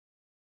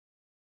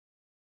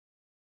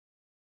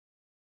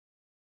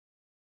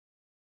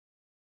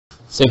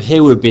So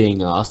here we're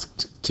being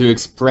asked to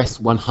express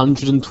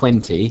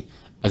 120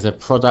 as a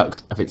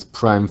product of its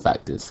prime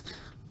factors.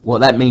 What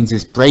that means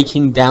is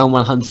breaking down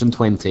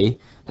 120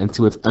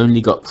 until we've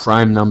only got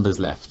prime numbers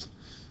left.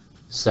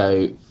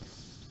 So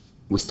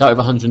we start with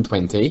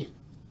 120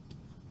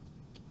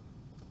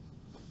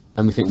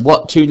 and we think,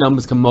 what two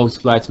numbers can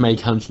multiply to make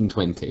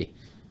 120?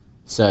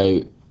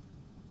 So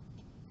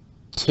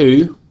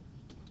 2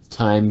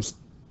 times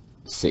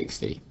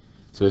 60.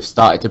 So we've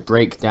started to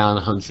break down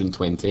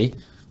 120.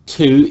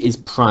 2 is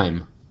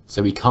prime,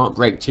 so we can't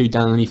break 2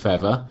 down any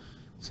further.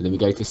 So then we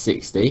go to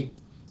 60.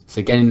 So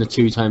again in the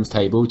 2 times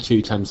table,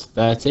 2 times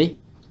 30.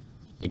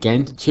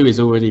 Again, 2 is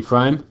already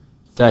prime,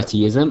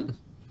 30 isn't.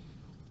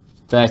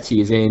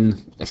 30 is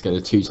in, let's go to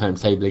the 2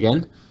 times table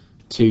again.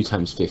 2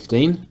 times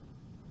 15.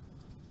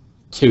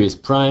 2 is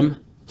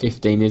prime,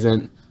 15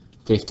 isn't.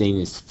 15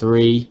 is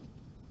 3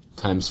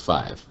 times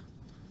 5.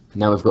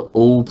 Now we've got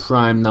all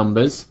prime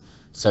numbers.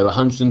 So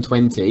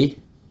 120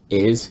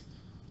 is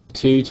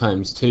 2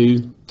 times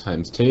 2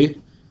 times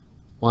 2,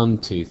 1,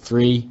 2,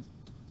 3,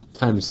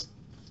 times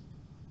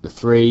the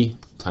 3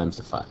 times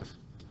the 5.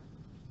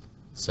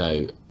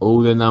 So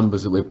all the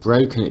numbers that we've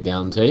broken it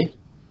down to,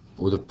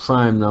 all the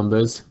prime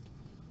numbers,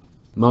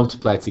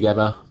 multiply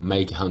together,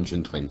 make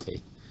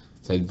 120.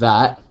 So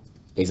that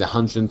is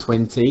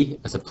 120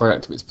 as a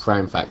product of its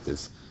prime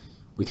factors.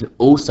 We can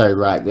also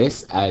write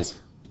this as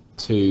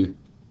 2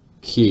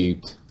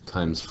 cubed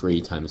times 3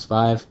 times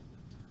 5,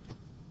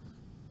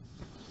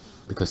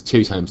 because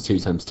 2 times 2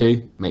 times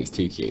 2 makes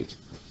 2 cubed.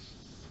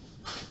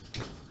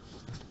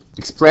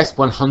 Express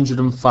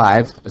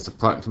 105 as a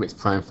product of its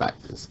prime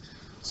factors.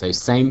 So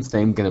same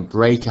thing, going to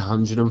break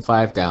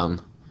 105 down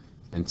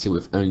until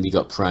we've only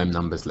got prime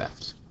numbers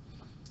left.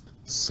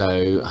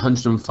 So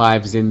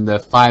 105 is in the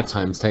 5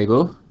 times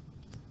table,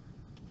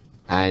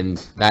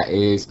 and that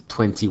is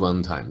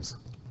 21 times.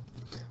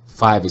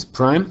 5 is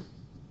prime,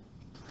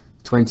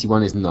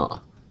 21 is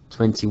not.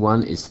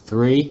 21 is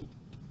 3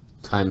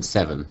 times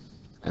 7,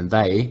 and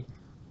they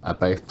are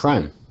both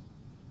prime.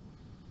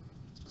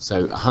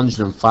 So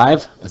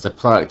 105 as a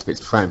product of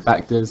its prime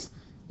factors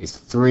is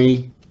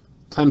 3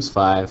 times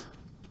 5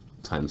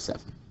 times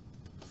 7.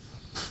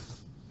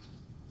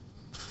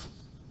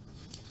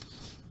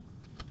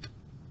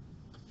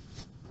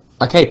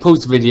 Okay,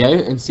 pause the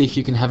video and see if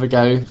you can have a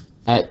go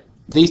at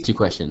these two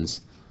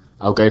questions.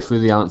 I'll go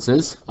through the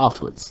answers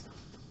afterwards.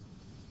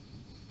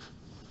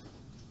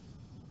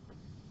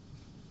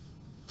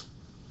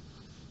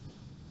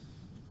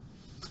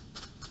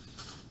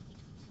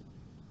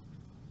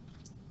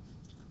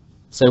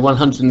 So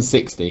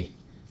 160.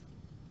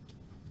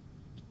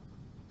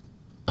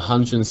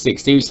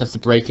 160, we just have to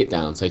break it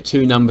down. So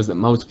two numbers that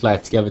multiply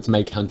together to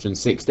make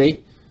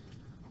 160.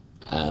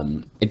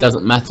 It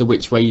doesn't matter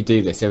which way you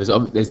do this.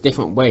 There's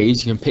different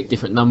ways. You can pick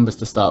different numbers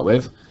to start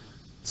with.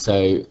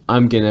 So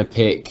I'm going to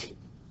pick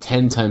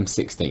 10 times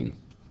 16.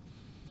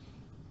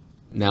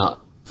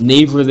 Now,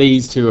 neither of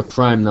these two are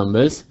prime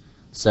numbers,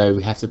 so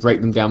we have to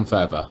break them down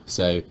further.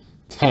 So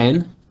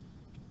 10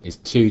 is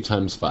 2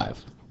 times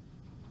 5.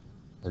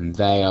 And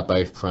they are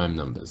both prime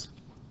numbers.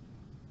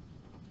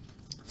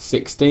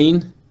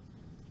 16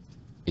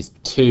 is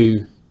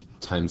 2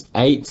 times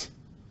 8.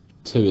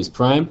 2 is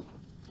prime.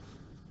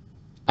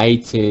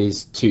 8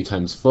 is 2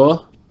 times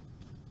 4.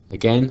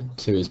 Again,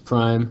 2 is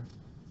prime.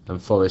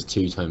 And 4 is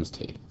 2 times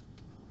 2.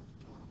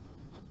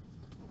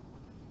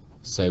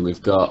 So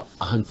we've got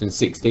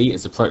 160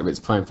 as the product of its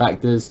prime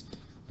factors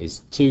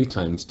is 2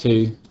 times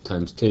 2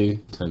 times 2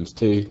 times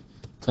 2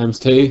 times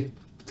 2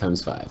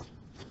 times 5.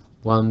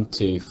 1,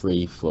 2,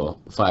 3, 4,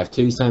 5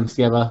 2's times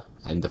together,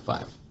 and a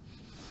 5.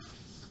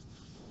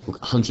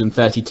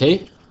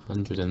 132.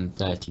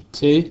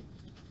 132.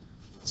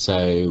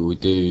 So we'll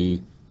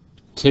do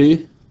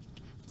 2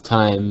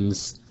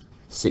 times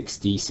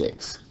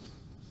 66.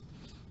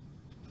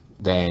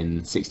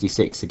 Then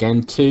 66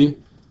 again,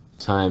 2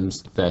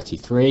 times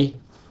 33.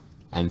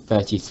 And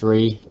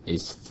 33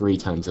 is 3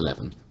 times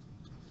 11.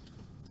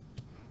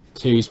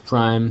 2 is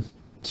prime,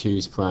 2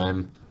 is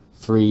prime,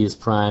 3 is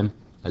prime,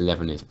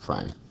 11 is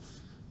prime.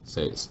 So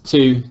it's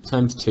 2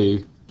 times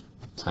 2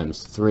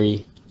 times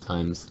 3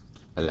 times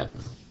 11.